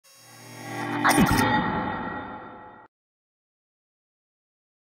Good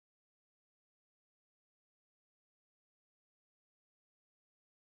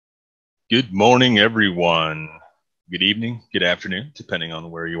morning, everyone. Good evening, good afternoon, depending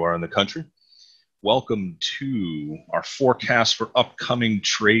on where you are in the country. Welcome to our forecast for upcoming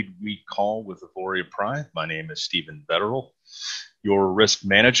trade week call with Auvoria Prime. My name is Stephen Vetterl, your risk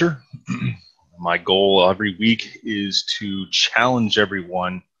manager. My goal every week is to challenge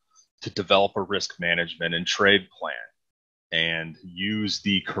everyone to develop a risk management and trade plan and use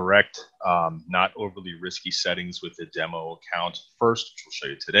the correct, not overly risky settings with the demo account first, which we'll show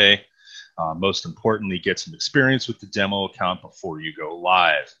you today. Most importantly, get some experience with the demo account before you go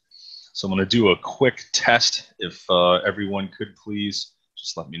live. So I'm going to do a quick test. If everyone could please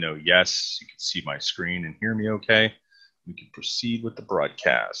just let me know yes, you can see my screen and hear me okay. We can proceed with the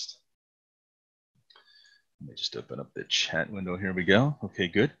broadcast. Let me just open up the chat window. Here we go. Okay,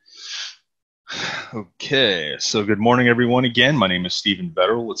 good. Okay, so good morning, everyone. Again, my name is Stephen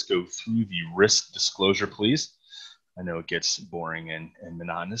Vetterl. Let's go through the risk disclosure, please. I know it gets boring and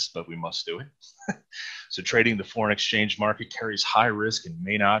monotonous, but we must do it. So trading the foreign exchange market carries high risk and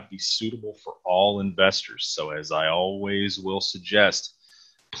may not be suitable for all investors. So as I always will suggest,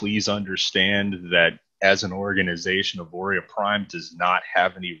 please understand that as an organization, Auvoria Prime does not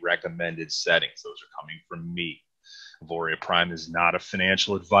have any recommended settings. Those are coming from me. Auvoria Prime is not a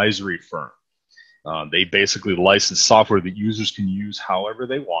financial advisory firm. They basically license software that users can use however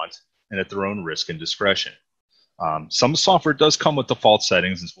they want and at their own risk and discretion. Some software does come with default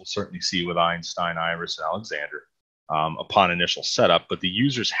settings, as we'll certainly see with Einstein, Iris, and Alexander upon initial setup, but the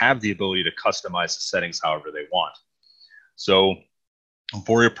users have the ability to customize the settings however they want. So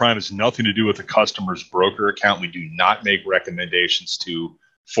Auvoria Prime has nothing to do with the customer's broker account. We do not make recommendations to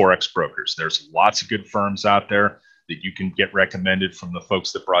Forex brokers. There's lots of good firms out there that you can get recommended from the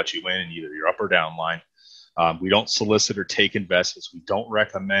folks that brought you in either your up or down line. We don't solicit or take investments. We don't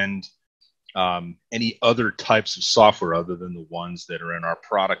recommend any other types of software other than the ones that are in our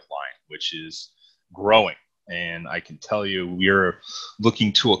product line, which is growing. And I can tell you we are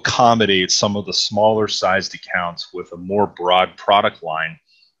looking to accommodate some of the smaller sized accounts with a more broad product line.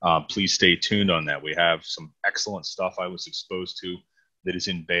 Please stay tuned on that. We have some excellent stuff I was exposed to that is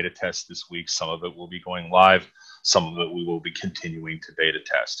in beta test this week. Some of it will be going live. Some of it we will be continuing to beta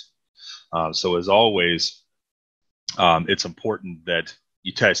test. So as always, it's important that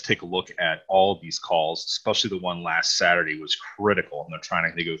you guys take a look at all of these calls, especially the one last Saturday was critical. I'm not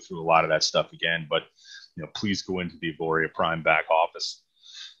trying to go through a lot of that stuff again, but please go into the Auvoria Prime back office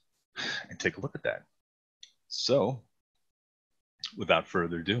and take a look at that. So without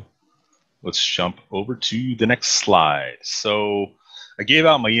further ado, let's jump over to the next slide. So I gave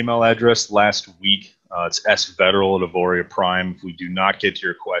out my email address last week. It's svetterl at Auvoria Prime. If we do not get to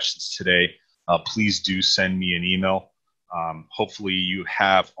your questions today, please do send me an email. Hopefully you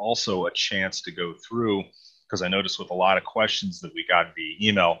have also a chance to go through, because I noticed with a lot of questions that we got via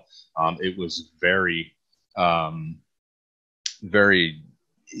email, it was a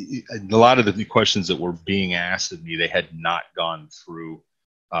lot of the questions that were being asked of me, they had not gone through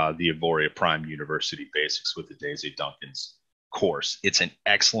the Auvoria Prime University Basics with the Daisy Duncan's course. It's an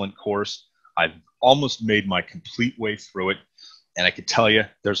excellent course. I've almost made my complete way through it, and I can tell you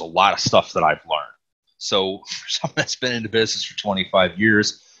there's a lot of stuff that I've learned. So for someone that's been in the business for 25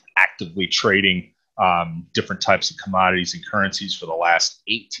 years, actively trading different types of commodities and currencies for the last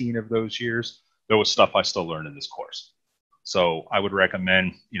 18 of those years, there was stuff I still learned in this course. So I would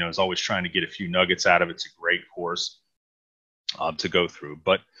recommend, as always, trying to get a few nuggets out of it. It's a great course to go through.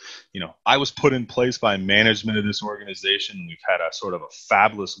 But, I was put in place by management of this organization. We've had a sort of a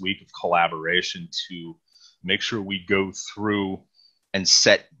fabulous week of collaboration to make sure we go through and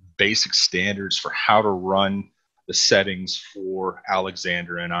set basic standards for how to run the settings for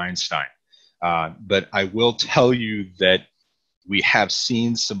Alexander and Einstein. But I will tell you that we have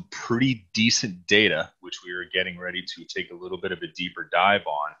seen some pretty decent data, which we are getting ready to take a little bit of a deeper dive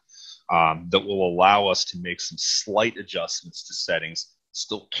on, that will allow us to make some slight adjustments to settings,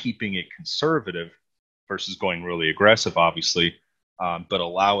 still keeping it conservative versus going really aggressive, obviously, but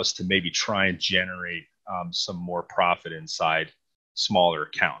allow us to maybe try and generate some more profit inside smaller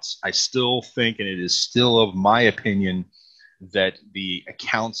accounts. I still think, and it is still of my opinion, that the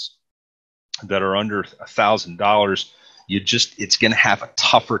accounts that are under $1,000, it's going to have a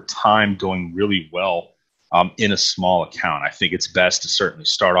tougher time going really well in a small account. I think it's best to certainly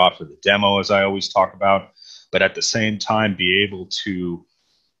start off with a demo, as I always talk about, but at the same time be able to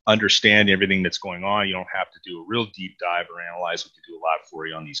understand everything that's going on. You don't have to do a real deep dive or analyze. We can do a lot for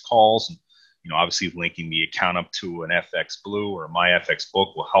you on these calls and Obviously linking the account up to an FX Blue or my FX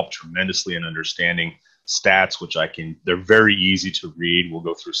book will help tremendously in understanding stats, which they're very easy to read. We'll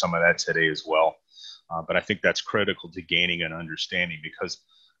go through some of that today as well. But I think that's critical to gaining an understanding, because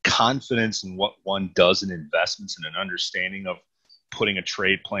confidence in what one does in investments and an understanding of putting a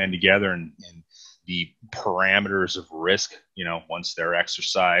trade plan together and the parameters of risk, once they're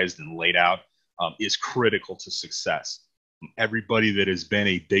exercised and laid out, is critical to success. Everybody that has been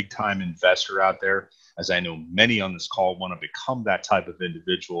a big time investor out there, as I know many on this call want to become that type of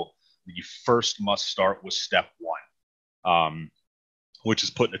individual, you first must start with step one, which is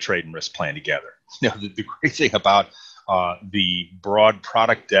putting a trade and risk plan together. The great thing about the broad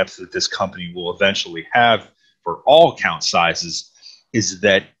product depth that this company will eventually have for all account sizes is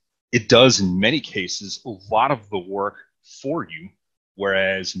that it does, in many cases, a lot of the work for you,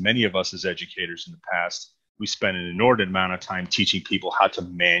 whereas many of us as educators in the past, we spend an inordinate amount of time teaching people how to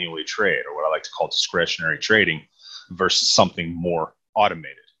manually trade, or what I like to call discretionary trading, versus something more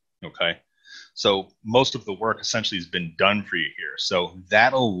automated. Okay. So most of the work essentially has been done for you here. So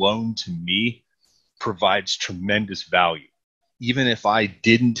that alone, to me, provides tremendous value. Even if I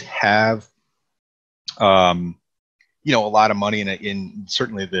didn't have, a lot of money in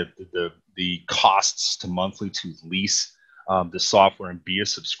certainly the costs to monthly to lease the software and be a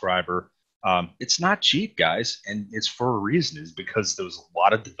subscriber. It's not cheap, guys, and it's for a reason. Is because there was a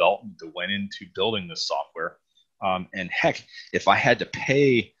lot of development that went into building this software. And heck, if I had to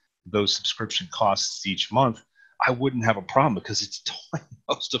pay those subscription costs each month, I wouldn't have a problem, because it's doing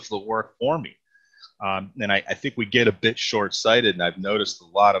most of the work for me. And I think we get a bit short-sighted, and I've noticed a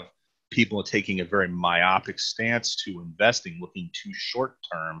lot of people taking a very myopic stance to investing, looking too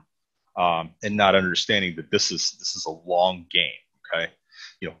short-term, and not understanding that this is a long game. Okay,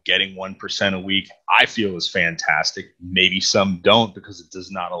 getting 1% a week, I feel, is fantastic. Maybe some don't, because it does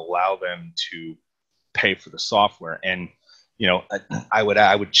not allow them to pay for the software. And I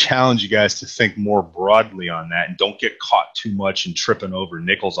would challenge you guys to think more broadly on that, and don't get caught too much in tripping over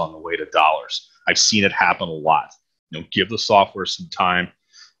nickels on the way to dollars. I've seen it happen a lot. Give the software some time.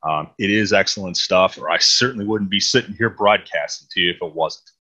 It is excellent stuff, or I certainly wouldn't be sitting here broadcasting to you if it wasn't,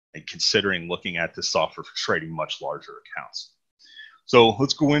 and considering looking at this software for trading much larger accounts. So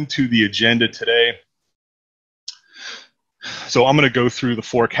let's go into the agenda today. So I'm going to go through the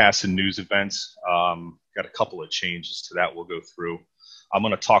forecast and news events. Got a couple of changes to that we'll go through. I'm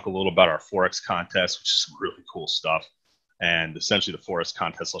going to talk a little about our Forex contest, which is some really cool stuff. And essentially the Forex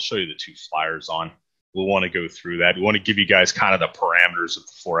contest, I'll show you the two flyers on. We'll want to go through that. We want to give you guys kind of the parameters of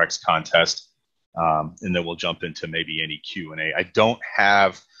the Forex contest. And then we'll jump into maybe any Q&A. I don't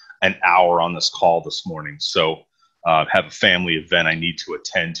have an hour on this call this morning, so have a family event I need to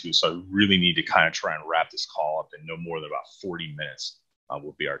attend to. So I really need to kind of try and wrap this call up in no more than about 40 minutes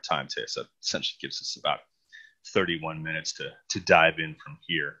will be our time today. So essentially gives us about 31 minutes to dive in from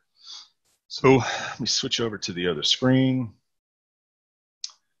here. So let me switch over to the other screen.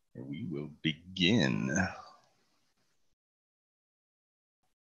 And we will begin.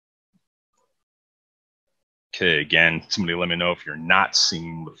 Okay, again, somebody let me know if you're not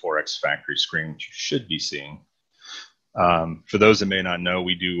seeing the Forex Factory screen, which you should be seeing. For those that may not know,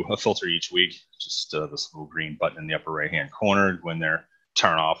 we do a filter each week, just this little green button in the upper right-hand corner. When they're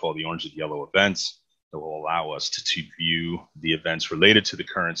turn off all the orange and yellow events, that will allow us to view the events related to the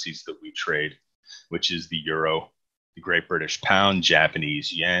currencies that we trade, which is the euro, the Great British pound,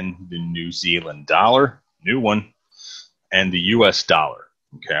 Japanese yen, the New Zealand dollar, new one, and the US dollar.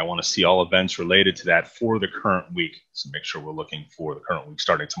 Okay, I want to see all events related to that for the current week. So make sure we're looking for the current week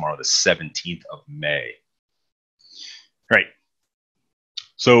starting tomorrow, the 17th of May. Right.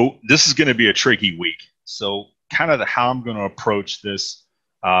 So this is going to be a tricky week. So kind of how I'm going to approach this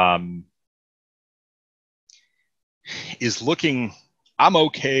is looking, I'm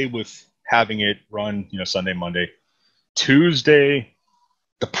okay with having it run, Sunday, Monday. Tuesday,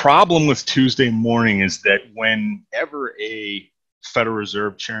 the problem with Tuesday morning is that whenever a Federal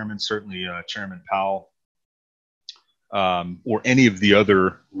Reserve chairman, certainly Chairman Powell, or any of the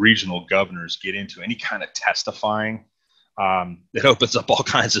other regional governors get into any kind of testifying, it opens up all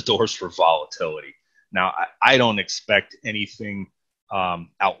kinds of doors for volatility. Now, I don't expect anything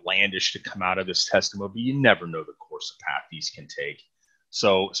outlandish to come out of this testimony, but you never know the course of path these can take.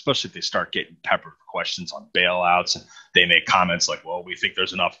 So especially if they start getting peppered with questions on bailouts, and they make comments like, well, we think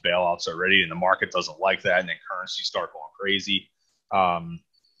there's enough bailouts already, and the market doesn't like that, and then currencies start going crazy.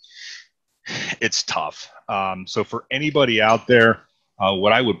 It's tough. So for anybody out there,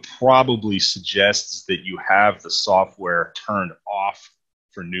 what I would probably suggest is that you have the software turned off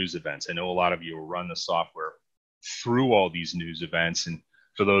for news events. I know a lot of you will run the software through all these news events, and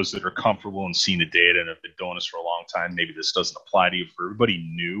for those that are comfortable and seeing the data and have been doing this for a long time, maybe this doesn't apply to you. For everybody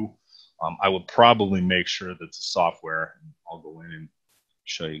new, I would probably make sure that the software, I'll go in and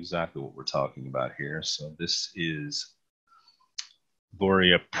show you exactly what we're talking about here. So this is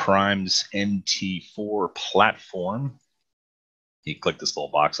Auvoria Prime's MT4 platform. You click this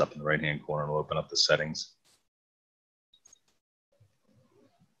little box up in the right-hand corner and it'll open up the settings.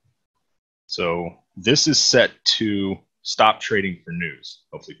 So this is set to stop trading for news.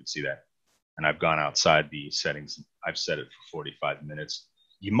 Hopefully you can see that. And I've gone outside the settings. I've set it for 45 minutes.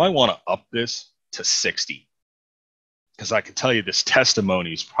 You might want to up this to 60. Because I can tell you this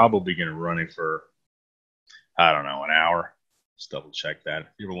testimony is probably going to run it for, I don't know, an hour. Just double check that. If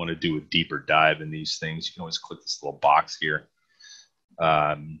you ever want to do a deeper dive in these things, you can always click this little box here.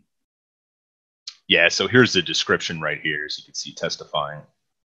 Yeah, so here's the description right here. As you can see, testifying.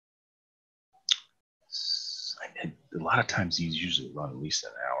 A lot of times these usually run at least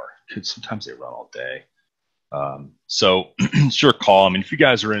an hour. Sometimes they run all day. So it's your call. I mean, if you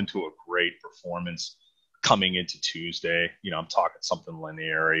guys are into a great performance coming into Tuesday, you know, I'm talking something in the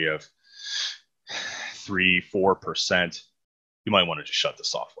area of 3-4%, you might want to just shut the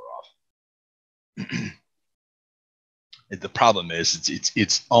software off. The problem is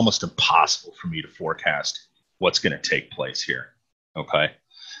it's almost impossible for me to forecast what's going to take place here. Okay.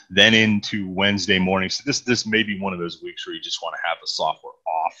 Then into Wednesday morning. So this may be one of those weeks where you just want to have the software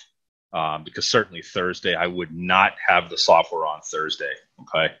off, because certainly Thursday, I would not have the software on Thursday.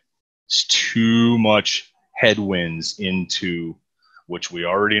 Okay. It's too much headwinds into which we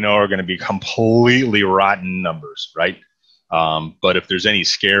already know are going to be completely rotten numbers, right? But if there's any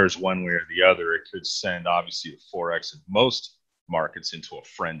scares one way or the other, it could send obviously the Forex and most markets into a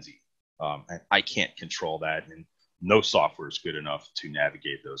frenzy. I can't control that, and no software is good enough to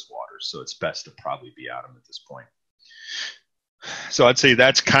navigate those waters. So it's best to probably be out of them at this point. So I'd say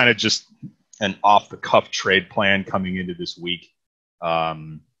that's kind of just an off-the-cuff trade plan coming into this week.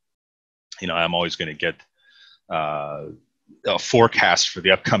 You know, I'm always going to get a forecast for the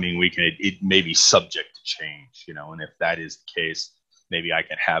upcoming week, and it may be subject to change, you know, and if that is the case, maybe I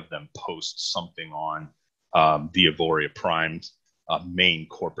can have them post something on the Auvoria Prime's main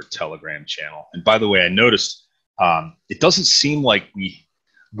corporate Telegram channel. And by the way, I noticed it doesn't seem like we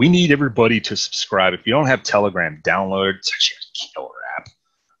need everybody to subscribe. If you don't have Telegram, download it. It's actually a killer app.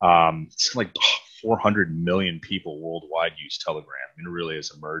 It's like 400 million people worldwide use Telegram, and it really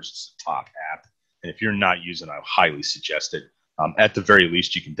has emerged as a top app. And if you're not using it, I highly suggest it. At the very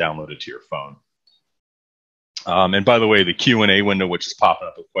least, you can download it to your phone. And by the way, the Q&A window, which is popping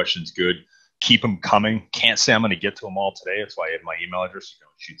up with questions, good. Keep them coming. Can't say I'm going to get to them all today. That's why I have my email address. You can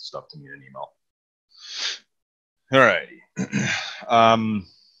shoot stuff to me in an email. All right.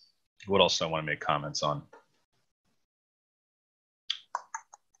 What else do I want to make comments on?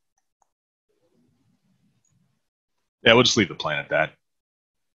 Yeah, we'll just leave the plan at that.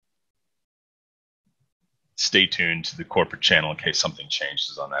 Stay tuned to the corporate channel in case something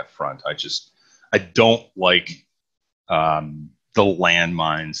changes on that front. I don't like the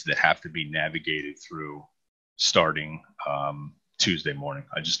landmines that have to be navigated through starting Tuesday morning.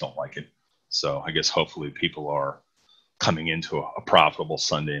 I just don't like it. So I guess hopefully people are coming into a profitable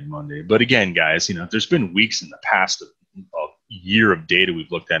Sunday and Monday. But again, guys, you know, there's been weeks in the past of a year of data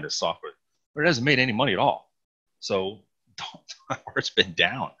we've looked at as software where it hasn't made any money at all. So or it's been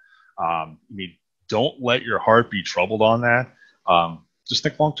down. I mean, don't let your heart be troubled on that. Just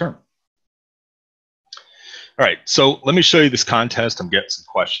think long term. All right, so let me show you this contest. I'm getting some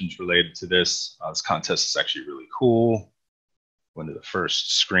questions related to this. This contest is actually really cool. Go into the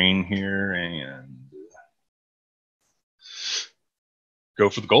first screen here and go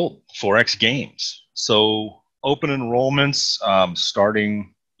for the gold. Forex Games. So open enrollments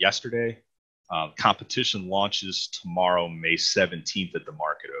starting yesterday. Competition launches tomorrow, May 17th at the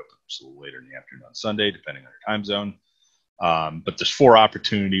market open. So a little later in the afternoon on Sunday, depending on your time zone. But there's 4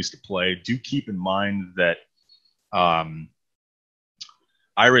 opportunities to play. Do keep in mind that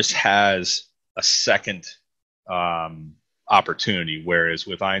Iris has a second opportunity, whereas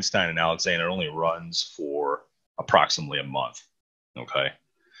with Einstein and Alexander, it only runs for approximately a month. Okay.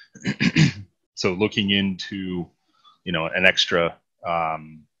 So looking into, you know, an extra,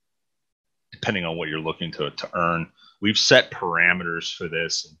 depending on what you're looking to earn, we've set parameters for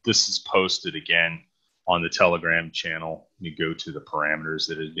this. This is posted again on the Telegram channel. You go to the parameters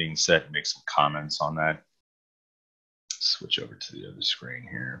that is being set and make some comments on that. Switch over to the other screen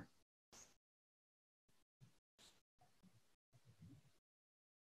here.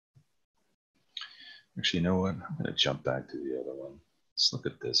 Actually, you know what? I'm going to jump back to the other one. Let's look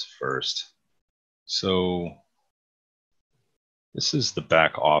at this first. So This is the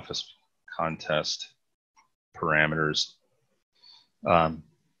back office contest parameters.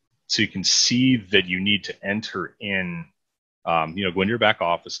 So you can see that you need to enter in, go in your back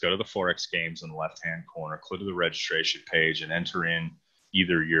office, go to the Forex games in the left-hand corner, click to the registration page, and enter in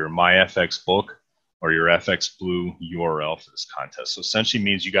either your MyFX book or your FX Blue URL for this contest. So essentially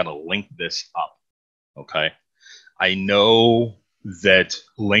means you got to link this up. Okay. I know that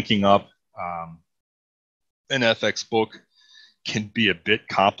linking up an FX book can be a bit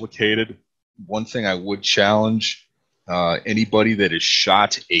complicated. One thing I would challenge anybody that has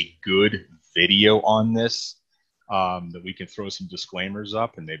shot a good video on this, that we can throw some disclaimers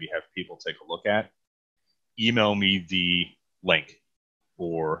up and maybe have people take a look at, email me the link,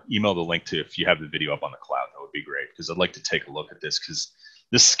 or email the link to if you have the video up on the cloud. That would be great, because I'd like to take a look at this, because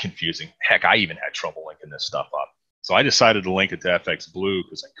this is confusing. Heck, I even had trouble linking this stuff up. So I decided to link it to FX Blue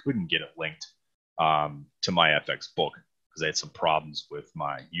because I couldn't get it linked to my FX book, because I had some problems with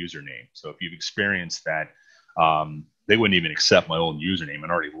my username. So if you've experienced that, they wouldn't even accept my old username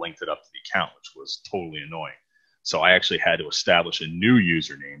and already linked it up to the account, which was totally annoying. So I actually had to establish a new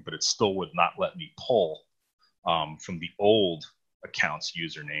username, but it still would not let me pull from the old account's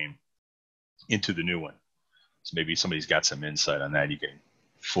username into the new one. So maybe somebody's got some insight on that. You can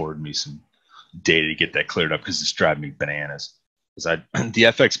forward me some data to get that cleared up, because it's driving me bananas. Because the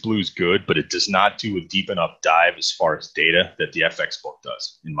FX Blue is good, but it does not do a deep enough dive as far as data that the FX book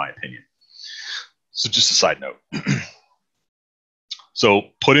does, in my opinion. So just a side note. So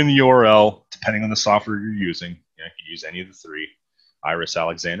put in the URL, depending on the software you're using. You can use any of the three: Iris,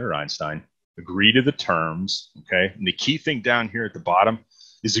 Alexander, Einstein. Agree to the terms, okay? And the key thing down here at the bottom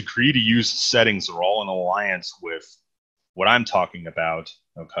is agree to use the settings that are all in alliance with what I'm talking about,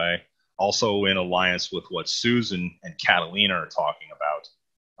 okay? Also in alliance with what Susan and Catalina are talking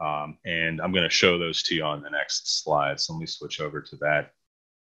about. And I'm going to show those to you on the next slide. So let me switch over to that.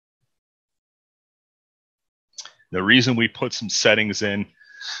 The reason we put some settings in,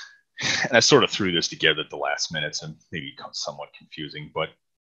 and I sort of threw this together at the last minute, and maybe somewhat confusing, but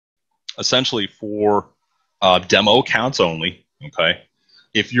essentially for demo accounts only, okay?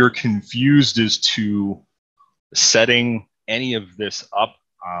 If you're confused as to setting any of this up,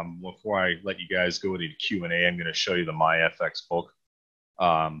 before I let you guys go into the Q&A, I'm going to show you the MyFX book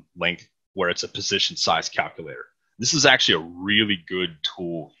link, where it's a position size calculator. This is actually a really good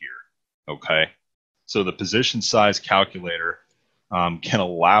tool here, okay? So the position size calculator can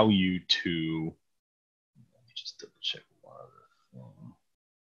allow you to, let me just double check one other thing.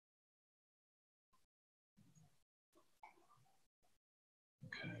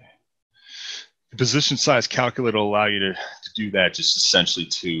 Okay. The position size calculator will allow you to do that, just essentially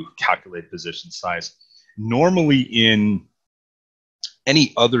to calculate position size. Normally in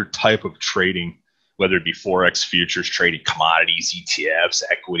any other type of trading, whether it be Forex, futures trading, commodities, ETFs,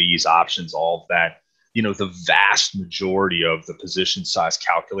 equities, options, all of that, the vast majority of the position size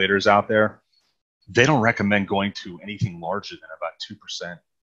calculators out there, they don't recommend going to anything larger than about 2%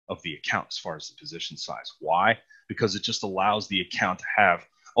 of the account as far as the position size. Why? Because it just allows the account to have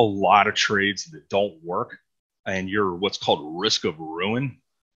a lot of trades that don't work, and you're what's called risk of ruin.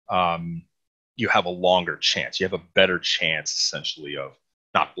 You have a longer chance. You have a better chance, essentially, of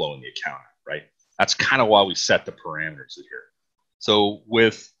not blowing the account, right? That's kind of why we set the parameters here. So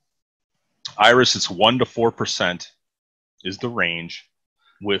with Iris, it's 1 to 4% is the range.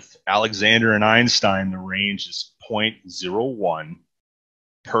 With Alexander and Einstein, the range is 0.01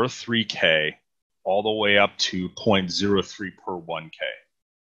 per 3K, all the way up to 0.03 per 1K.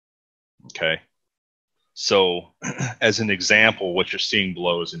 Okay. So as an example, what you're seeing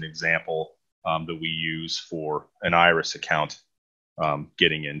below is an example that we use for an Iris account,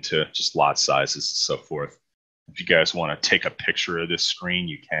 getting into just lot sizes and so forth. If you guys want to take a picture of this screen,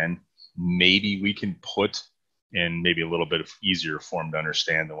 you can. Maybe we can put in maybe a little bit of easier form to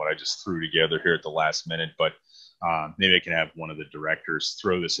understand than what I just threw together here at the last minute, but maybe I can have one of the directors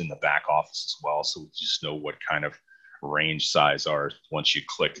throw this in the back office as well, so we just know what kind of range size are once you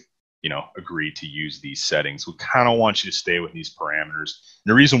click, agree to use these settings. We kind of want you to stay with these parameters.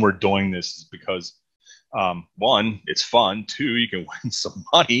 And the reason we're doing this is because, one, it's fun. Two, you can win some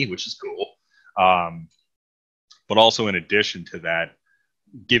money, which is cool. But also in addition to that,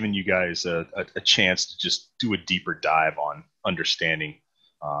 giving you guys a chance to just do a deeper dive on understanding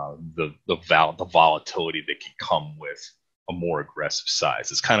the volatility that can come with a more aggressive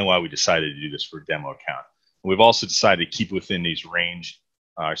size. It's kind of why we decided to do this for a demo account. And we've also decided to keep within these range,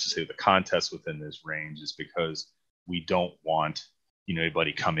 I should say the contest within this range, is because we don't want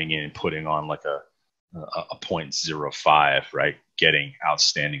anybody coming in and putting on like a 0.05, right? Getting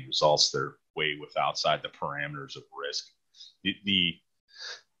outstanding results that are way outside the parameters of risk. The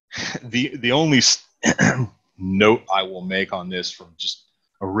only note I will make on this from just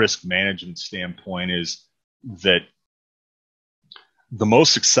a risk management standpoint is that the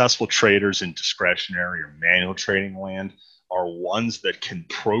most successful traders in discretionary or manual trading land are ones that can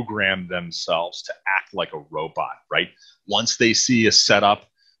program themselves to act like a robot, right? Once they see a setup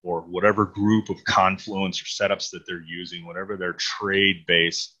or whatever group of confluence or setups that they're using, whatever their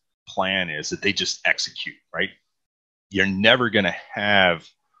trade-based plan is, that they just execute, right? You're never going to have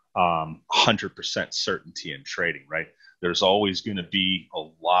 100% certainty in trading, right? There's always going to be a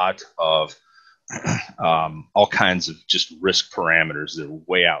lot of all kinds of just risk parameters that are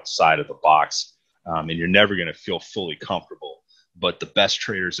way outside of the box, and you're never going to feel fully comfortable. But the best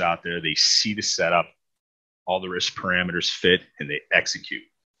traders out there, they see the setup, all the risk parameters fit, and they execute.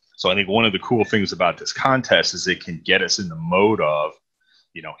 So I think one of the cool things about this contest is it can get us in the mode of,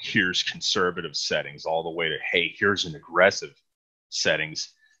 you know, here's conservative settings all the way to, hey, here's an aggressive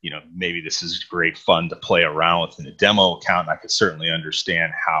settings. You know, maybe this is great fun to play around with in a demo account. And I could certainly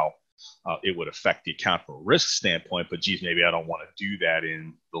understand how it would affect the account from a risk standpoint, but geez, maybe I don't want to do that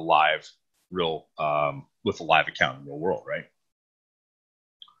in the live real, with a live account in the real world, right?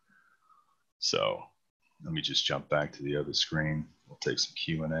 So let me just jump back to the other screen. We'll take some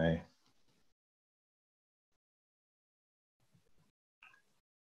Q&A.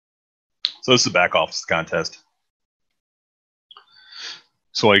 So this is the back office contest.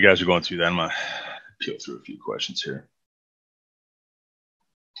 So while you guys are going through that, I'm gonna peel through a few questions here.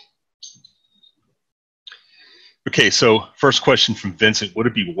 Okay, so first question from Vincent: would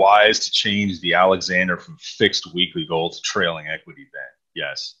it be wise to change the Alexander from fixed weekly goal to trailing equity band?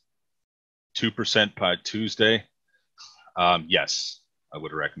 Yes. 2% by Tuesday? Yes, I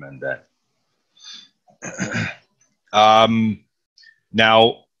would recommend that.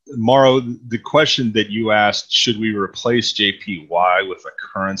 Now, Mauro, the question that you asked, should we replace JPY with a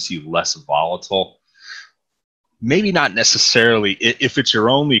currency less volatile? Maybe not necessarily. If it's your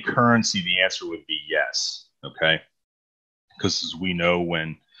only currency, the answer would be yes, okay? Because as we know,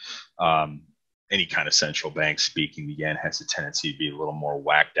 when any kind of central bank speaking, the yen has a tendency to be a little more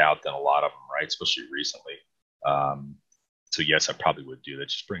whacked out than a lot of them, right? Especially recently. So yes, I probably would do that.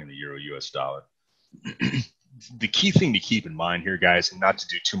 Just bring in the euro US dollar. The key thing to keep in mind here, guys, and not to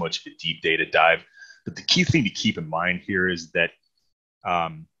do too much of a deep data dive, but the key thing to keep in mind here is that,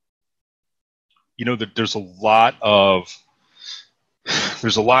 you know, that there's a lot of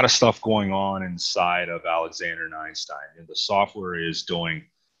stuff going on inside of Alexander and Einstein, and the software is doing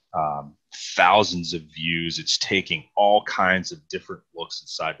thousands of views. It's taking all kinds of different looks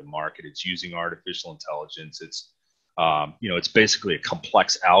inside the market. It's using artificial intelligence. It's you know, it's basically a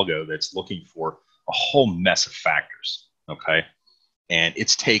complex algo that's looking for a whole mess of factors, okay? And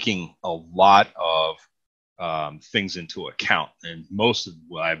it's taking a lot of things into account. And most of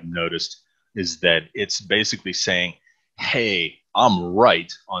what I've noticed is that it's basically saying, hey, I'm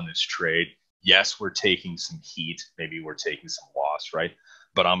right on this trade. Yes, we're taking some heat. Maybe we're taking some loss, right?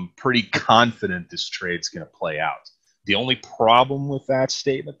 But I'm pretty confident this trade's going to play out. The only problem with that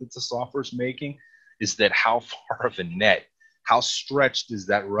statement that the software's making is that how far of a net, how stretched is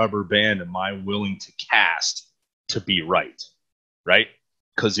that rubber band am I willing to cast to be right, right?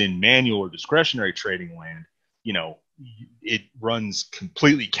 Because in manual or discretionary trading land, you know, it runs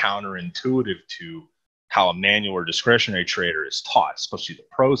completely counterintuitive to how a manual or discretionary trader is taught, especially the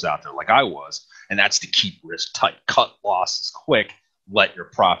pros out there like I was, and that's to keep risk tight, cut losses quick, let your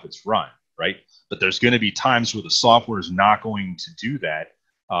profits run, right? But there's going to be times where the software is not going to do that.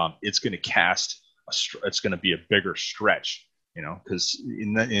 It's going to cast it's going to be a bigger stretch, you know, because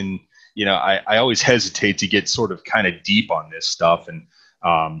you know, I always hesitate to get sort of kind of deep on this stuff. And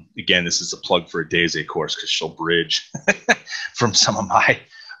again, this is a plug for a Daisy course because she'll bridge from some of my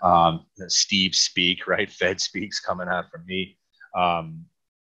Steve speak, right? Fed speaks coming out from me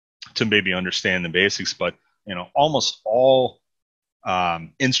to maybe understand the basics. But, you know, almost all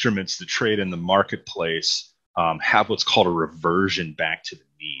instruments that trade in the marketplace have what's called a reversion back to the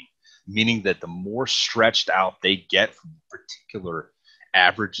mean, meaning that the more stretched out they get from particular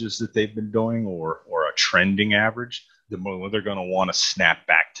averages that they've been doing or a trending average, the more they're going to want to snap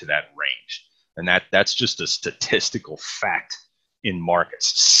back to that range. And that's just a statistical fact in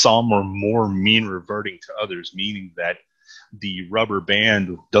markets. Some are more mean reverting to others, meaning that the rubber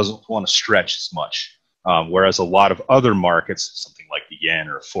band doesn't want to stretch as much. Whereas a lot of other markets, something like the yen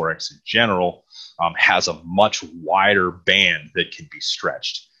or Forex in general, has a much wider band that can be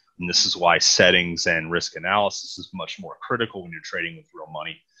stretched. And this is why settings and risk analysis is much more critical when you're trading with real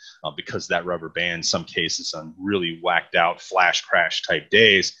money, because that rubber band, in some cases on really whacked out flash crash type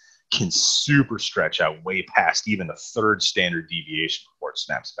days, can super stretch out way past even the third standard deviation before it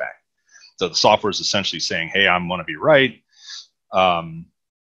snaps back. So the software is essentially saying, hey, I'm going to be right.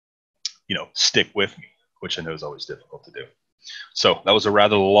 Stick with me, which I know is always difficult to do. So that was a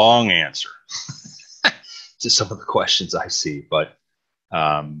rather long answer to some of the questions I see, but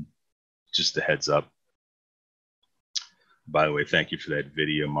just a heads up. By the way, thank you for that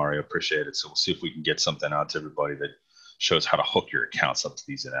video, Mario. Appreciate it. So we'll see if we can get something out to everybody that shows how to hook your accounts up to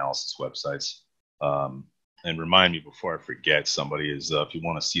these analysis websites. And remind me before I forget, somebody is, if you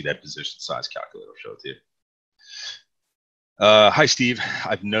want to see that position size calculator, I'll show it to you. Hi, Steve.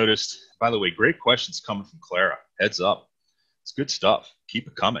 I've noticed, by the way, great questions coming from Clara. Heads up. It's good stuff. Keep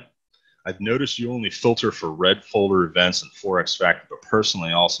it coming. I've noticed you only filter for red folder events and Forex Factor, but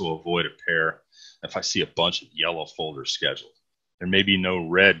personally also avoid a pair if I see a bunch of yellow folders scheduled. There may be no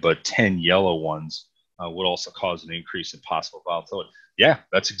red, but 10 yellow ones would also cause an increase in possible volatility. Yeah,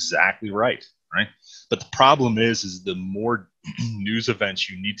 that's exactly right. But the problem is the more news events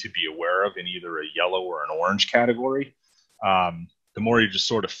you need to be aware of in either a yellow or an orange category, the more you just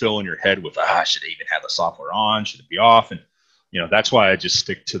sort of fill in your head with, should I even have the software on? Should it be off? And, that's why I just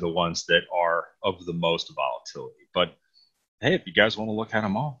stick to the ones that are of the most volatility. But, hey, if you guys want to look at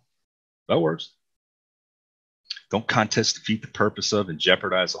them all, that works. Don't contest defeat the purpose of and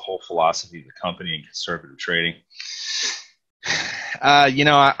jeopardize the whole philosophy of the company and conservative trading.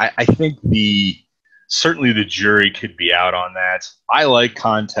 I think certainly the jury could be out on that. I like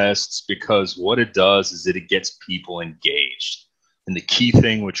contests because what it does is that it gets people engaged. And the key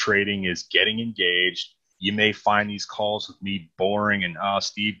thing with trading is getting engaged. You may find these calls with me boring and,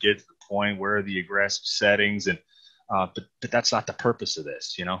 Steve, get to the point, where are the aggressive settings? And but that's not the purpose of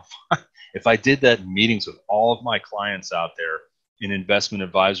this, If I did that in meetings with all of my clients out there in investment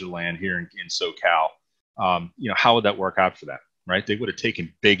advisor land here in SoCal, how would that work out for them, right? They would have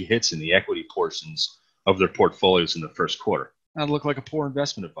taken big hits in the equity portions of their portfolios in the first quarter. I'd look like a poor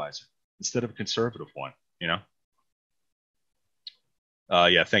investment advisor instead of a conservative one,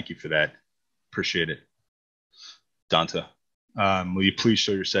 Yeah, thank you for that. Appreciate it. Danta, will you please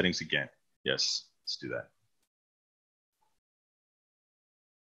show your settings again? Yes, let's do that.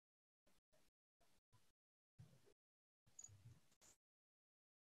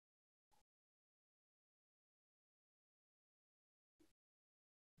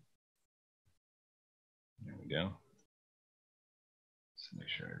 There we go. Let's make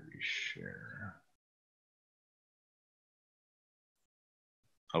sure I reshare.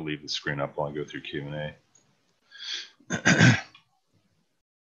 I'll leave the screen up while I go through Q&A.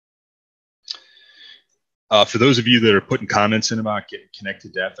 For those of you that are putting comments in about getting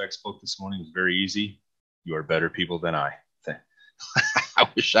connected to FX Book this morning, it was very easy. You are better people than I. I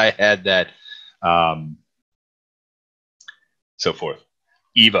wish I had that. So forth.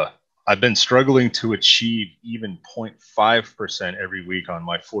 Eva, I've been struggling to achieve even 0.5% every week on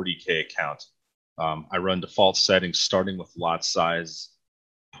my 40K account. I run default settings starting with lot size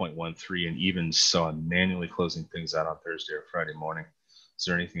 0.13, and even so I'm manually closing things out on Thursday or Friday morning. Is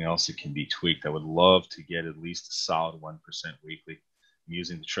there anything else that can be tweaked? I would love to get at least a solid 1% weekly. I'm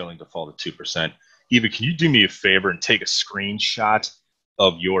using the trailing default at 2%. Eva, can you do me a favor and take a screenshot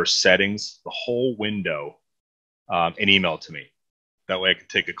of your settings, the whole window, and email it to me? That way I can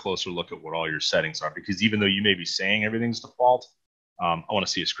take a closer look at what all your settings are, because even though you may be saying everything's default, I want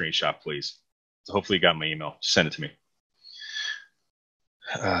to see a screenshot, please. So hopefully you got my email. Send it to me.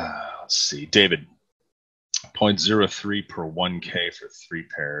 Let's see. David, 0.03 per 1K for 3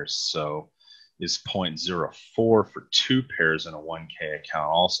 pairs. So is 0.04 for 2 pairs in a 1K account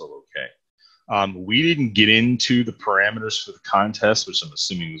also okay? We didn't get into the parameters for the contest, which I'm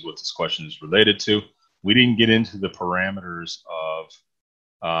assuming is what this question is related to. We didn't get into the parameters of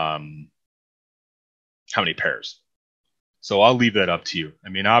how many pairs. So I'll leave that up to you. I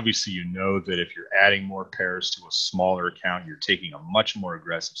mean, obviously, you know that if you're adding more pairs to a smaller account, you're taking a much more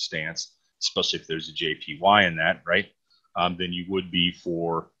aggressive stance, especially if there's a JPY in that, right? Than you would be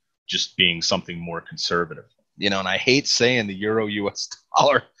for just being something more conservative. And I hate saying the euro US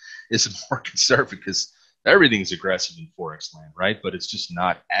dollar is more conservative because everything's aggressive in Forex land, right? But it's just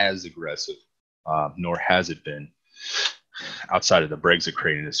not as aggressive, nor has it been outside of the Brexit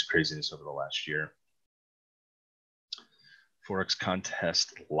craziness over the last year. Forex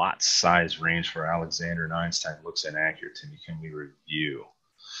contest lot size range for Alexander and Einstein looks inaccurate to me. Can we review?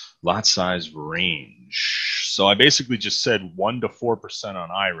 Lot size range. So I basically just said 1 to 4%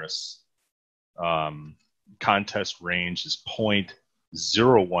 on Iris. Contest range is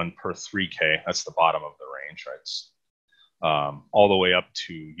 0.01 per 3K. That's the bottom of the range, right? All the way up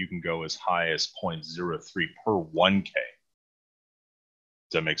to, you can go as high as 0.03 per 1K.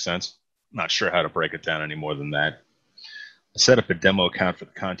 that make sense? I'm not sure how to break it down any more than that. I set up a demo account for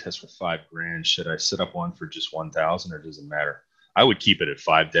the contest for $5,000. Should I set up one for just 1,000 or does it matter? I would keep it at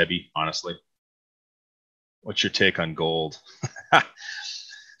 5, Debbie, honestly. What's your take on gold?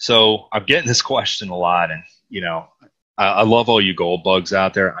 So I'm getting this question a lot, and I love all you gold bugs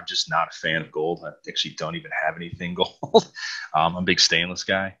out there. I'm just not a fan of gold. I actually don't even have anything gold. I'm a big stainless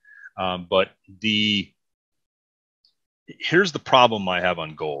guy. But here's the problem I have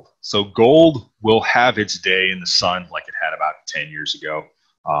on gold. So gold will have its day in the sun like it had about 10 years ago,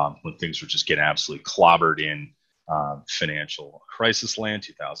 when things were just getting absolutely clobbered in financial crisis land,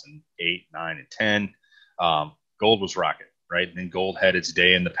 2008, 9, and 10. Gold was rocking, right? And then gold had its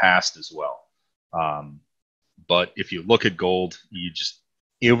day in the past as well. But if you look at gold,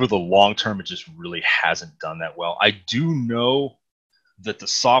 over the long term, it just really hasn't done that well. I do know that the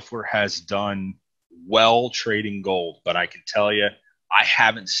software has done well trading gold, but I can tell you, I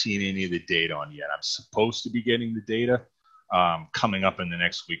haven't seen any of the data on yet. I'm supposed to be getting the data coming up in the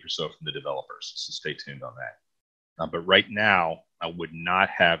next week or so from the developers, so stay tuned on that. But right now, I would not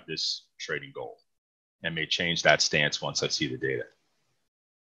have this trading gold. I may change that stance once I see the data.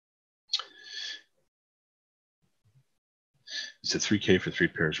 It's a 3K for 3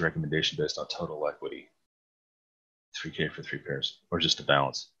 pairs recommendation based on total equity. 3K for 3 pairs, or just a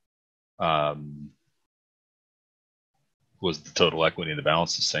balance. Was the total equity and the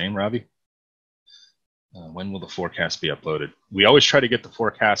balance the same, Robbie? When will the forecast be uploaded? We always try to get the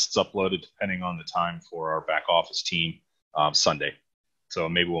forecasts uploaded depending on the time for our back office team, Sunday. So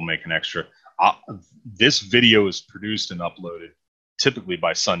maybe we'll make an extra. This video is produced and uploaded typically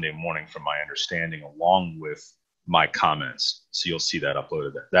by Sunday morning, from my understanding, along with my comments. So you'll see that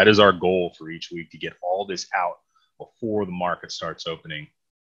uploaded there. That is our goal for each week, to get all this out before the market starts opening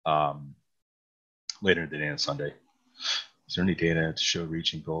later today on Sunday. Is there any data to show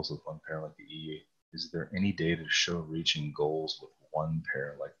reaching goals with one pair like the E? Is there any data to show reaching goals with one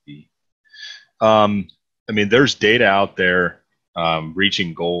pair like the? I mean, there's data out there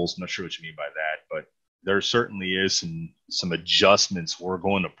reaching goals. I'm not sure what you mean by that, but there certainly is some adjustments we're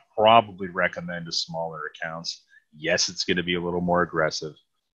going to probably recommend to smaller accounts. Yes, it's going to be a little more aggressive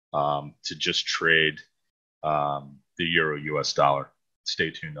to just trade the euro US dollar.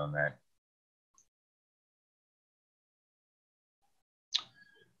 Stay tuned on that.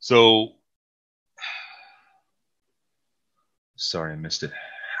 So, sorry, I missed it.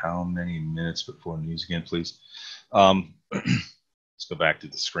 How many minutes before news again, please? Let's go back to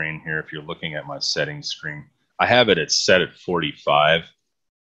the screen here. If you're looking at my settings screen, I have it set at 45,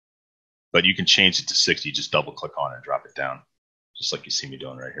 but you can change it to 60. Just double click on it and drop it down, just like you see me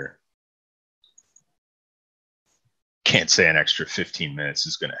doing right here. Can't say an extra 15 minutes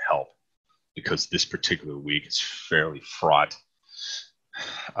is going to help, because this particular week is fairly fraught.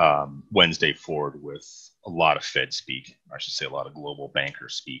 Wednesday forward with a lot of Fed speak, or I should say a lot of global banker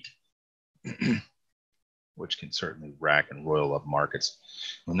speak, which can certainly rack and roil up markets.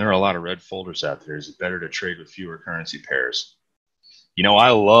 When there are a lot of red folders out there, is it better to trade with fewer currency pairs? I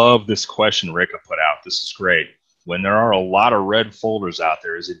love this question Rick put out. This is great. When there are a lot of red folders out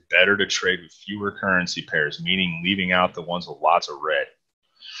there, is it better to trade with fewer currency pairs, meaning leaving out the ones with lots of red?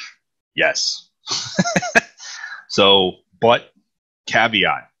 Yes. So, but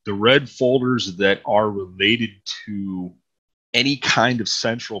caveat, the red folders that are related to any kind of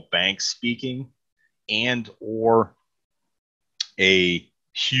central bank speaking and or a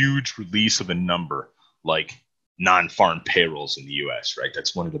huge release of a number like non-farm payrolls in the US, right?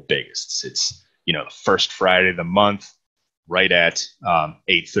 That's one of the biggest. It's, the first Friday of the month, right at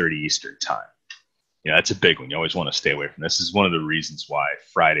 8:30 Eastern time. That's a big one. You always want to stay away from this. This is one of the reasons why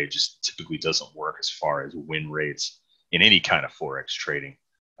Friday just typically doesn't work as far as win rates in any kind of Forex trading,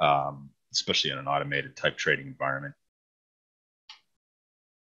 especially in an automated type trading environment.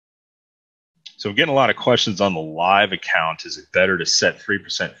 So we're getting a lot of questions on the live account. Is it better to set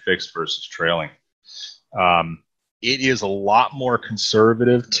 3% fixed versus trailing? It is a lot more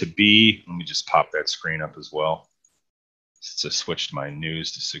conservative to be. Let me just pop that screen up as well. Since I switched my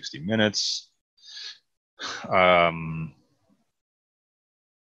news to 60 minutes.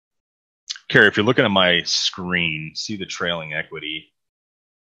 Carrie, if you're looking at my screen, see the trailing equity.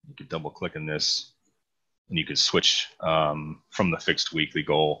 You could double click on this and you could switch from the fixed weekly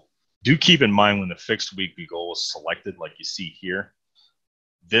goal. Do keep in mind when the fixed weekly goal is selected, like you see here,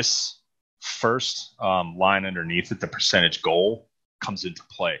 this first line underneath it, the percentage goal, comes into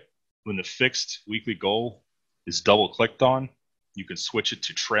play. When the fixed weekly goal is double clicked on, you can switch it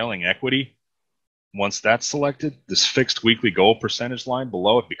to trailing equity. Once that's selected, this fixed weekly goal percentage line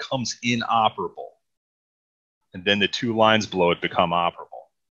below it becomes inoperable. And then the two lines below it become operable.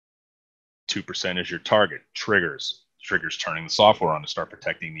 2% is your target. Triggers turning the software on to start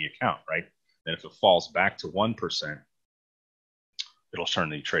protecting the account, right? Then if it falls back to 1%, it'll turn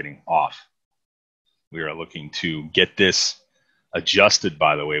the trading off. We are looking to get this adjusted,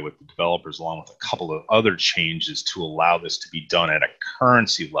 by the way, with the developers, along with a couple of other changes to allow this to be done at a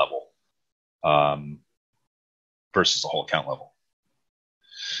currency level versus a whole account level.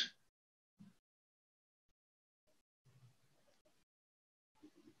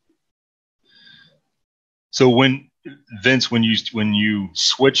 So when Vince, when you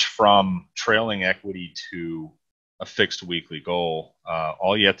switch from trailing equity to a fixed weekly goal,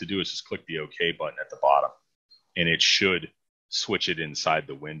 all you have to do is just click the OK button at the bottom, and it should switch it inside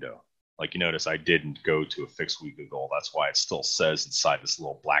the window. Like you notice, I didn't go to a fixed weekly goal. That's why it still says inside this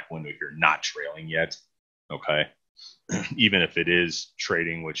little black window here, not trailing yet. Okay, even if it is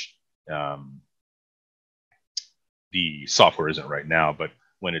trading, which the software isn't right now, but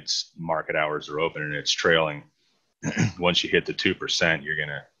when its market hours are open and it's trailing, once you hit the 2%, you're going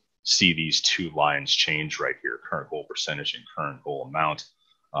to see these two lines change right here. Current goal percentage and current goal amount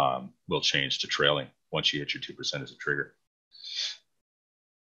will change to trailing once you hit your 2% as a trigger.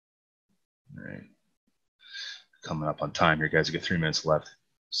 All right. Coming up on time here, guys. I got 3 minutes left.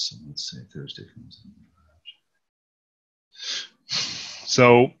 So let's say Thursday comes in.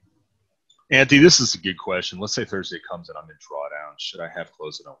 So, Anthony, this is a good question. Let's say Thursday comes and I'm in drawdown. Should I have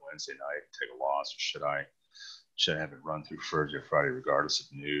closed it on Wednesday night, take a loss, or should I have it run through Thursday or Friday, regardless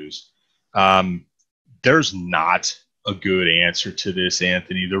of news? There's not a good answer to this,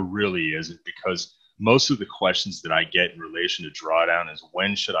 Anthony. There really isn't, because most of the questions that I get in relation to drawdown is,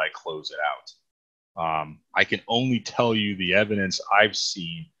 when should I close it out? I can only tell you the evidence I've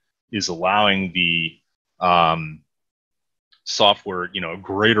seen is allowing the software,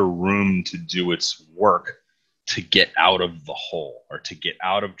 greater room to do its work to get out of the hole or to get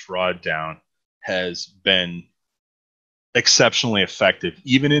out of drawdown has been exceptionally effective.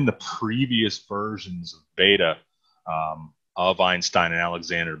 Even in the previous versions of beta of Einstein and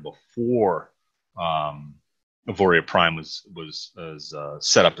Alexander, before Auvoria Prime was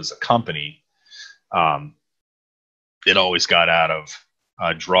set up as a company, it always got out of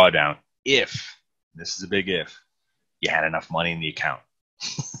drawdown if, this is a big if, you had enough money in the account.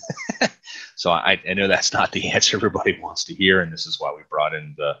 So I know that's not the answer everybody wants to hear, and this is why we brought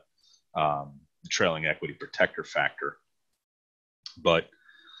in the trailing equity protector factor. But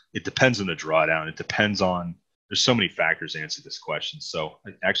it depends on the drawdown. It depends on, there's so many factors to answer this question. So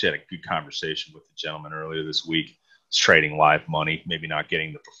I actually had a good conversation with a gentleman earlier this week. He's trading live money, maybe not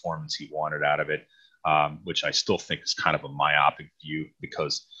getting the performance he wanted out of it, which I still think is kind of a myopic view,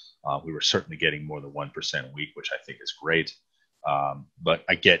 because we were certainly getting more than 1% a week, which I think is great. But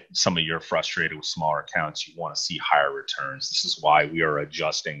I get some of you're frustrated with smaller accounts. You want to see higher returns. This is why we are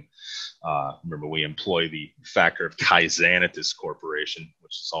adjusting. Remember, we employ the factor of Kaizen at this corporation,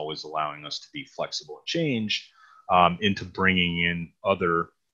 which is always allowing us to be flexible and change, into bringing in other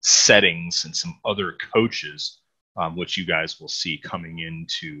settings and some other coaches, which you guys will see coming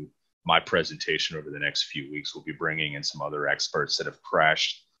into my presentation over the next few weeks. We'll be bringing in some other experts that have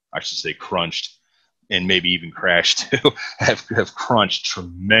crunched, and maybe even crashed too, have crunched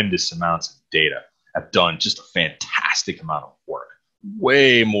tremendous amounts of data, have done just a fantastic amount of work,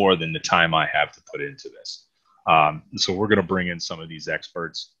 way more than the time I have to put into this. So we're going to bring in some of these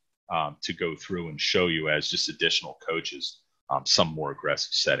experts to go through and show you, as just additional coaches, some more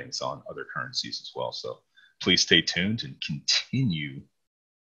aggressive settings on other currencies as well. So please stay tuned and continue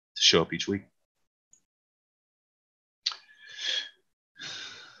to show up each week.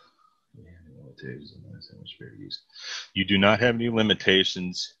 You do not have any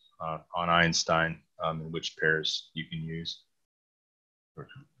limitations on Einstein in which pairs you can use, or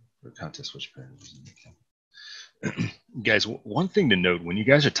contest which pairs. Guys, one thing to note when you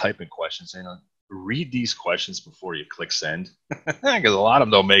guys are typing questions, read these questions before you click send, because a lot of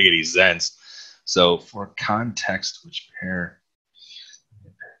them don't make any sense. So for context, which pair,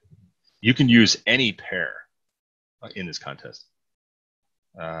 you can use any pair in this contest.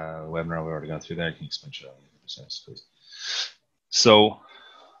 Webinar, we've already gone through that. Can you explain it, please? So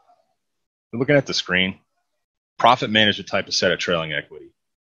we're looking at the screen. Profit manager type is set at trailing equity.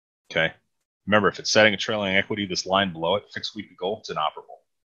 Okay. Remember, if it's setting a trailing equity, this line below it, fixed weekly goal, it's inoperable.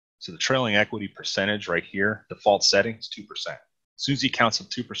 So the trailing equity percentage right here, default setting is 2%. As soon as he counts up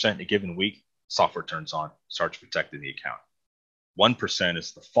 2% in a given week, software turns on, starts protecting the account. 1%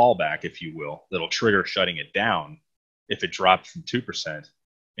 is the fallback, if you will, that'll trigger shutting it down if it dropped from 2%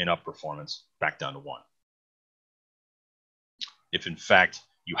 in up performance back down to 1. If in fact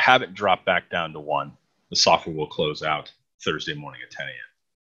you have it drop back down to 1, the software will close out Thursday morning at 10 a.m.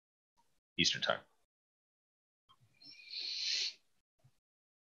 Eastern time.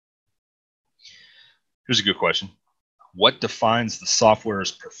 Here's a good question. What defines the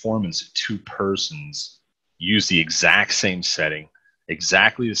software's performance if two persons use the exact same setting,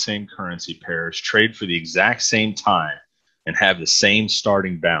 exactly the same currency pairs, trade for the exact same time, and have the same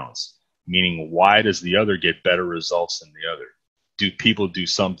starting balance? Meaning, why does the other get better results than the other? Do people do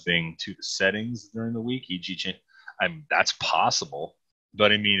something to the settings during the week, e.g. change? I mean, that's possible.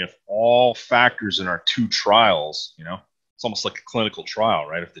 But I mean, if all factors in our two trials, you know, it's almost like a clinical trial,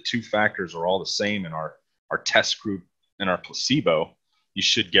 right? If the two factors are all the same in our test group and our placebo, you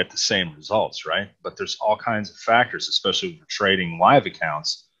should get the same results, right? But there's all kinds of factors, especially for trading live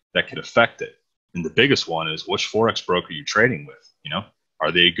accounts, that could affect it. And the biggest one is, which Forex broker you're trading with. You know,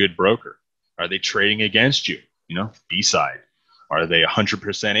 are they a good broker? Are they trading against you? You know, B side. Are they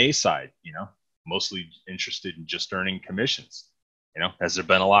 100% A side? You know, mostly interested in just earning commissions. You know, has there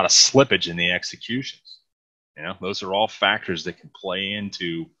been a lot of slippage in the executions? You know, those are all factors that can play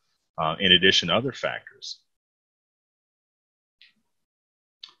into, in addition to other factors.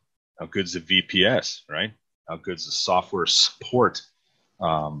 How good's the VPS, right? How good's the software support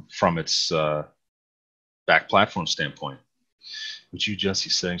from its back platform standpoint? Would you adjust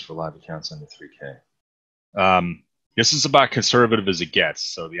these settings for live accounts under 3K? This is about conservative as it gets.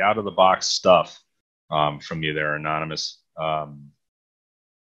 So the out-of-the-box stuff from you there, Anonymous. We'll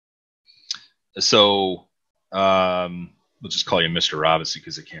just call you Mr. Robinson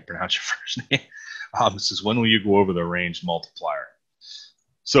because I can't pronounce your first name. This is, when will you go over the range multiplier?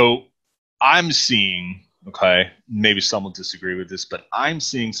 So I'm seeing, okay, maybe some will disagree with this, but I'm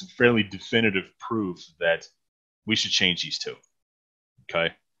seeing some fairly definitive proof that we should change these two.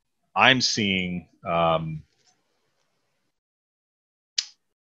 Okay. I'm seeing, but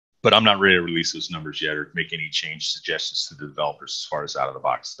I'm not ready to release those numbers yet or make any change suggestions to the developers as far as out of the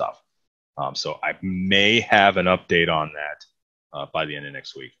box stuff. So I may have an update on that by the end of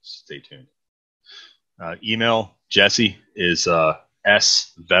next week. Stay tuned. Email Jesse is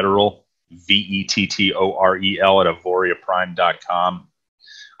svettorel, VETTOREL at AuvoriaPrime.com.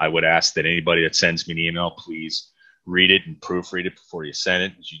 I would ask that anybody that sends me an email, please read it and proofread it before you send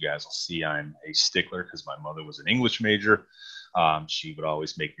it. As you guys will see, I'm a stickler because my mother was an English major. She would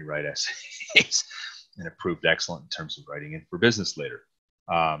always make me write essays, and it proved excellent in terms of writing it for business later.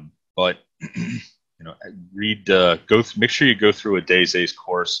 But you know, make sure you go through a Days Ace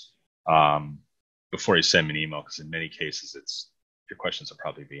course before you send me an email, because in many cases, your questions will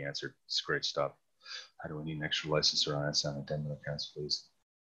probably be answered. It's great stuff. How do we need an extra license or ISN on demo accounts, please?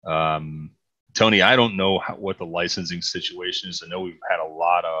 Tony, I don't know what the licensing situation is. I know we've had a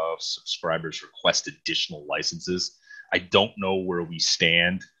lot of subscribers request additional licenses. I don't know where we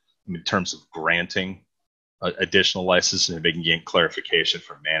stand in terms of granting additional licenses, and if they can get clarification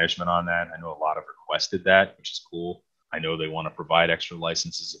from management on that. I know a lot have requested that, which is cool. I know they want to provide extra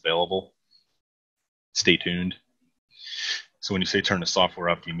licenses available. Stay tuned. So when you say turn the software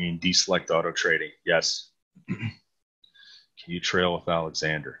up, you mean deselect auto trading? Yes. Can you trail with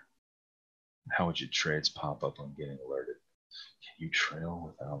Alexander? How would your trades pop up on getting alerted? Can you trail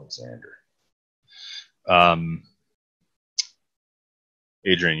with Alexander?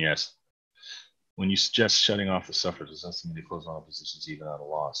 Adrian, yes. When you suggest shutting off the software, does that mean to close all positions even at a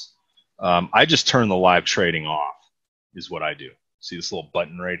loss? I just turn the live trading off, is what I do. See this little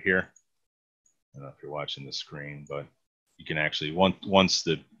button right here? I don't know if you're watching the screen, but you can actually, once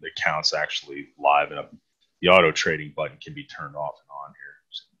the account's actually live, and the auto trading button can be turned off and on here.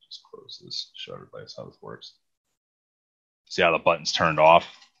 So just close this, show everybody how this works. See how the button's turned off?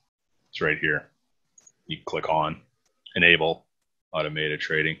 It's right here. You can click on enable automated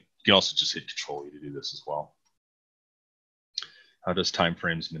trading. You can also just hit Control E to do this as well. How does time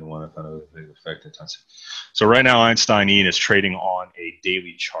frames mean one affect? So right now, Einstein Ian is trading on a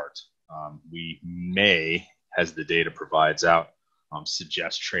daily chart. We may, as the data provides out,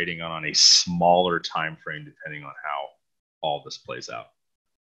 suggest trading on a smaller time frame depending on how all this plays out.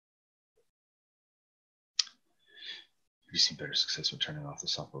 Have you seen better success with turning off the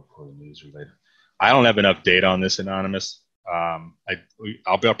software before the news related? I don't have enough data on this, Anonymous.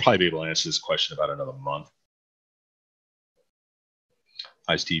 I'll probably be able to answer this question about another month.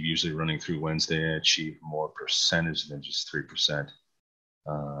 Hi, Steve. Usually running through Wednesday, I achieve more percentage than just 3%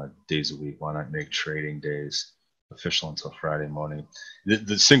 days a week. Why not make trading days official until Friday morning?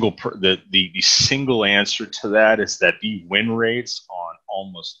 The single answer to that is that the win rates on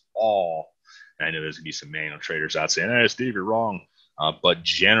almost all, and I know there's gonna be some manual traders out saying, "Hey, Steve, you're wrong," but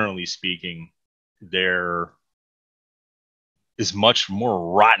generally speaking, there is much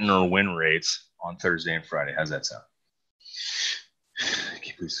more rottener win rates on Thursday and Friday. How's that sound?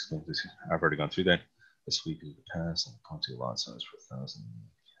 Keep please explain this? I've already gone through that. This week is the past and the lot size for 1,000.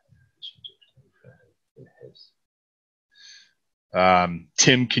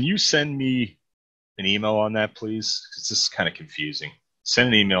 Tim, can you send me an email on that, please? Because this is kind of confusing. Send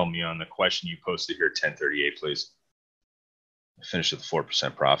an email me on the question you posted here at 10:38, please. I finished with a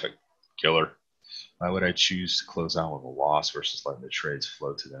 4% profit. Killer. Why would I choose to close out with a loss versus letting the trades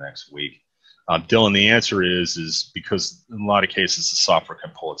flow to the next week? Dylan, the answer is because in a lot of cases the software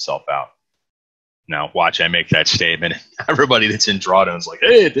can pull itself out. Now, watch I make that statement. Everybody that's in drawdown is like,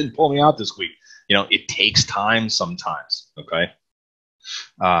 hey, it didn't pull me out this week. You know, it takes time sometimes, okay?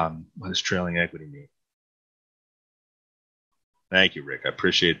 What does trailing equity mean? Thank you, Rick. I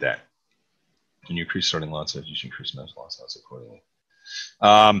appreciate that. Can you increase starting lot size? You should increase net lot size accordingly.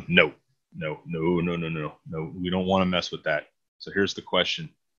 No. We don't want to mess with that. So here's the question.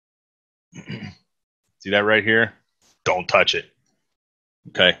 See that right here? Don't touch it.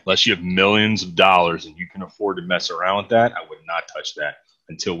 Okay? Unless you have millions of dollars and you can afford to mess around with that, I would not touch that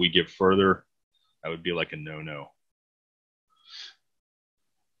until we get further. That would be like a no-no.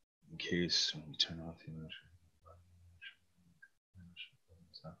 In case when we turn off the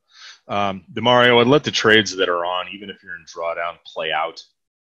Demario, I'd let the trades that are on, even if you're in drawdown, play out.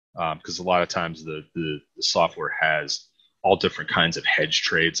 Because a lot of times the software has all different kinds of hedge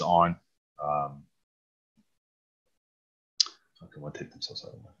trades on. All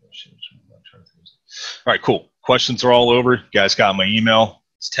right, cool. Questions are all over. You guys got my email.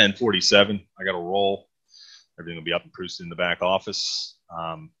 It's 10:47. I got to roll. Everything will be up and posted in the back office.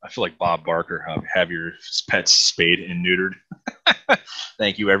 I feel like Bob Barker. Have your pets spayed and neutered.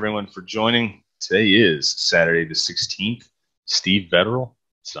 Thank you, everyone, for joining. Today is Saturday the 16th. Steve Vetterl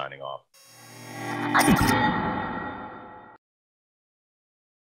signing off.